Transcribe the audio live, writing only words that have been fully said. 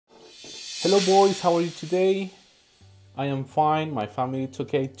Hello boys, how are you today? I am fine, my family is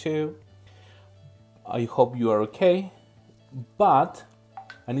okay too. I hope you are okay. But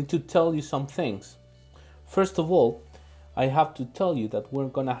I need to tell you some things. First of all, I have to tell you that we're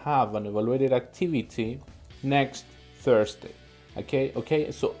gonna have an evaluated activity next Thursday. Okay,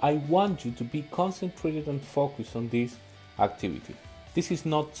 so I want you to be concentrated and focused on this activity. This is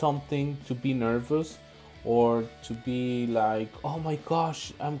not something to be nervous or to be like, oh my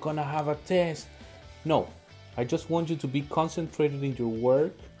gosh, I'm gonna have a test. No, I just want you to be concentrated in your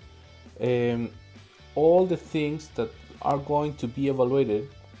work. All the things that are going to be evaluated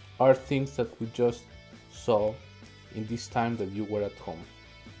are things that we just saw in this time that you were at home.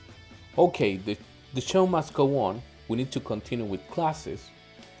 Okay, the show must go on. We need to continue with classes.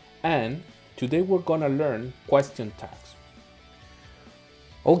 And today we're gonna learn question tags.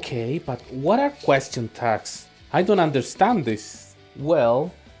 Okay, but what are question tags? I don't understand this.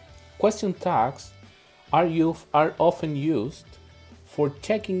 Well, question tags are often used for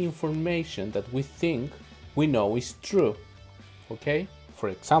checking information that we think we know is true. Okay? For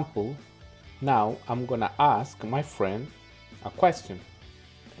example, now I'm gonna ask my friend a question.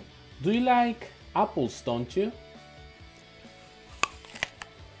 Do you like apples, don't you?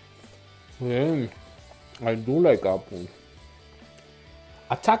 Yeah, I do like apples.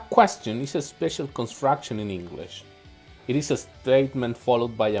 A tag question is a special construction in English. It is a statement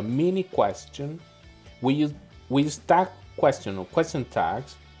followed by a mini question. We use tag question or question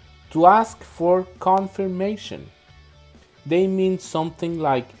tags to ask for confirmation. They mean something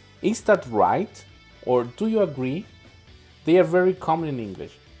like, is that right? Or do you agree? They are very common in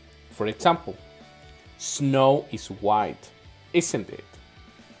English. For example, snow is white, isn't it?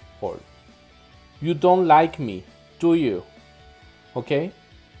 Or, you don't like me, do you? Okay?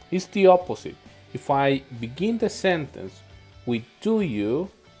 It's the opposite. If I begin the sentence with do you,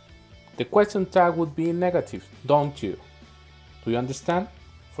 the question tag would be negative, don't you? Do you understand?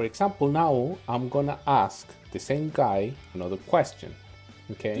 For example, now I'm gonna ask the same guy another question.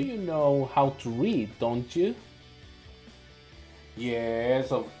 Okay? Do you know how to read, don't you?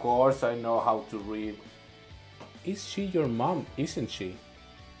 Yes, of course I know how to read. Is she your mom, isn't she?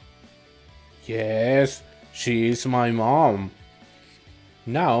 Yes, she is my mom.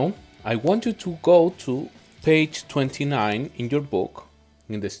 Now, I want you to go to page 29 in your book,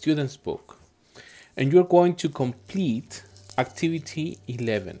 in the student's book, and you're going to complete activity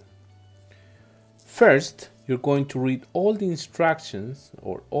 11. First, you're going to read all the instructions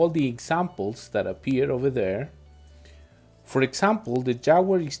or all the examples that appear over there. For example, the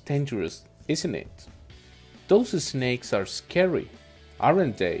jaguar is dangerous, isn't it? Those snakes are scary,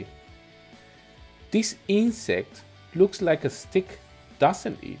 aren't they? This insect looks like a stick,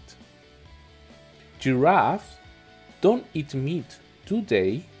 doesn't it? Giraffes don't eat meat, do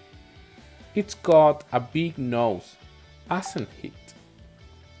they? It's got a big nose, hasn't it?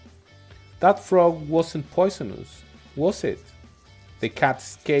 That frog wasn't poisonous, was it? The cat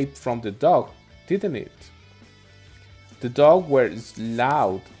escaped from the dog, didn't it? The dog was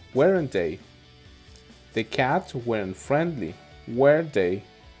loud, weren't they? The cats weren't friendly, were they?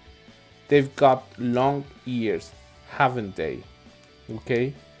 They've got long ears, haven't they?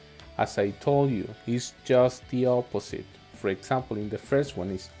 Okay? As I told you, it's just the opposite. For example, in the first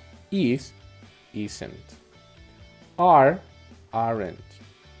one is, isn't. Are, aren't.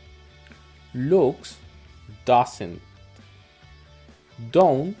 Looks, doesn't.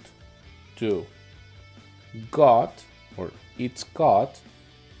 Don't, do. Got, or it's got,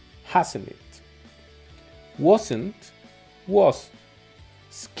 hasn't it. Wasn't, was.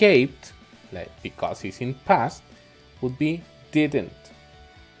 Escaped, like because it's in past, would be didn't.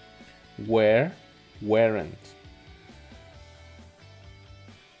 Were, weren't.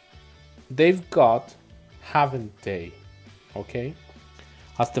 They've got, haven't they? Okay?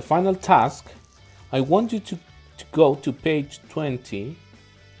 As the final task, I want you to go to page 20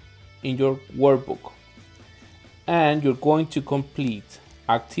 in your workbook. And you're going to complete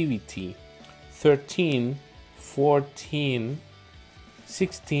activity 13, 14,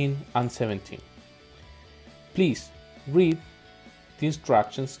 16, and 17. Please read the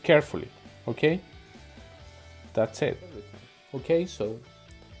instructions carefully, okay? That's it. Okay, so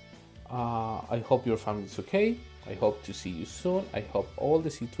I hope your family is okay. I hope to see you soon. I hope all the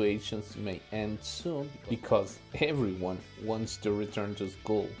situations may end soon because everyone wants to return to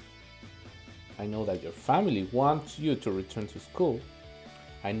school. I know that your family wants you to return to school.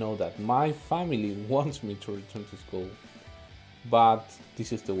 I know that my family wants me to return to school. But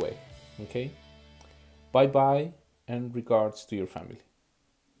this is the way, okay? Bye bye and regards to your family.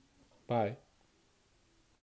 Bye.